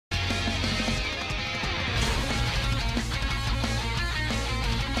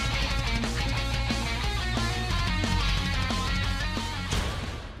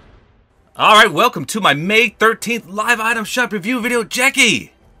Alright, welcome to my May 13th live item shop review video.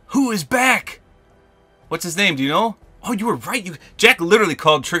 Jackie, who is back? What's his name, do you know? Oh, you were right. Jack literally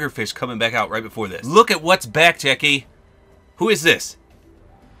called Triggerfish coming back out right before this. Look at what's back, Jackie. Who is this?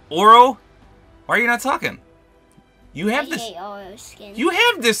 Oro? Why are you not talking? You have this. I hate Oro skin. You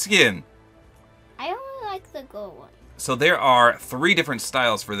have this skin. I only like the gold one. So there are 3 different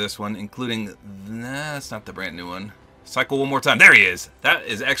styles for this one, including... Nah, that's not the brand new one. Cycle one more time. There he is. That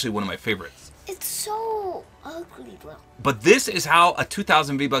is actually one of my favorites. It's so ugly, though. But this is how a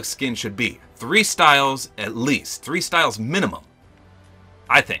 2,000 V-Bucks skin should be. 3 styles at least. 3 styles minimum,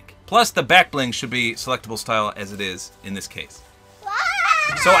 I think. Plus the back bling should be selectable style as it is in this case.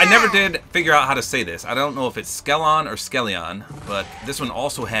 So I never did figure out how to say this. I don't know if it's Skellon or Skellion, but this one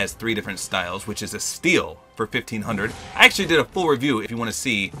also has 3 different styles, which is a steal for 1,500. I actually did a full review if you want to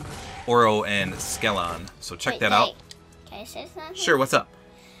see Oro and Skellon, so check that out. Can I say something? Sure, what's up?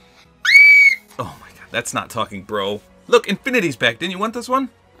 Oh my god, that's not talking, bro. Look, Infinity's back. Didn't you want this one?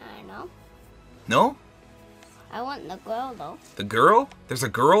 I know. No? I want the girl, though. The girl? There's a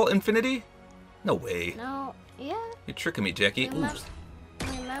girl Infinity? No way. No, yeah. You're tricking me, Jackie.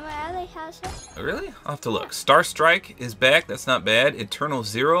 Remember Ellie has it? Oh, really? I'll have to look. Star Strike is back. That's not bad. Eternal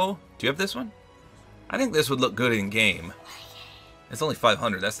Zero. Do you have this one? I think this would look good in game. It's only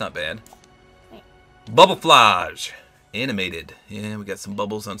 500. That's not bad. Wait. Bubbleflage. Animated. Yeah, we got some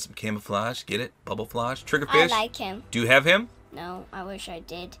bubbles on some camouflage. Get it? Bubbleflage. Triggerfish. I like him. Do you have him? No, I wish I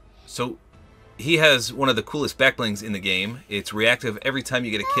did. So, he has one of the coolest backblings in the game. It's reactive every time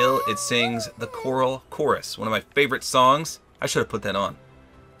you get a kill. It sings the choral chorus. One of my favorite songs. I should have put that on.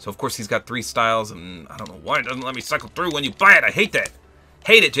 So, of course, he's got 3 styles, and I don't know why it doesn't let me cycle through when you buy it. I hate that.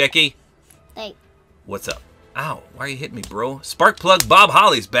 Hate it, Jackie. Hey. What's up? Ow, why are you hitting me, bro? Sparkplug Bob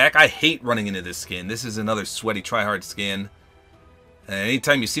Holly's back. I hate running into this skin. This is another sweaty tryhard skin. And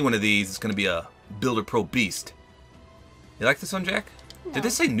anytime you see one of these, it's going to be a Builder Pro beast. You like this one, Jack? No. Did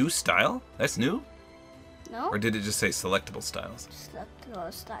this say new style? That's new? No? Or did it just say selectable styles?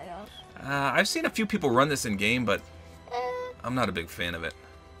 Selectable styles. I've seen a few people run this in game, but I'm not a big fan of it.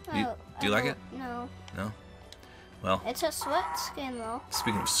 Do you like it? No. No? Well, It's a sweat skin, though.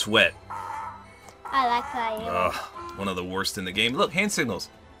 speaking of sweat, I like that. ugh, one of the worst in the game. Look, hand signals.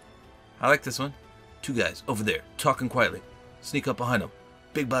 I like this one. 2 guys over there, talking quietly. Sneak up behind them.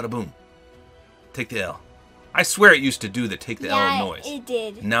 Big bada boom. Take the L. I swear it used to do the take the L noise. It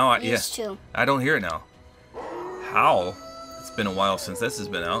did. Now, Used to. I don't hear it now. How? It's been a while since this has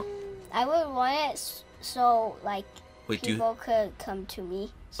been out. I would want it so, like, Wait, people could come to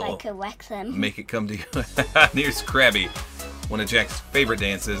me so I could whack them. Make it come to you. Here's Krabby, one of Jack's favorite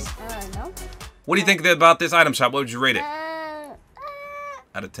dances. I don't know. What do you think about this item shop? What would you rate it?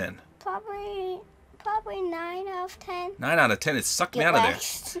 Out of 10. Probably 9 out of 10. 9 out of 10. It sucked me Get out of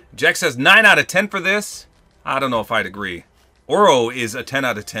waxed. there. Jack says 9 out of 10 for this. I don't know if I'd agree. Oro is a 10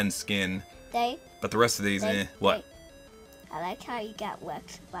 out of 10 skin. But the rest of these, what? I like how you got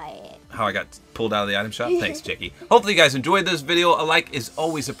waxed by it. How I got pulled out of the item shop? Thanks, Jackie. Hopefully you guys enjoyed this video. A like is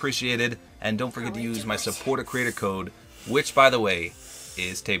always appreciated. And don't forget to use my Support-A-Creator Code, which, by the way,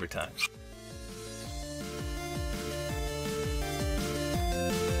 is Tabor time.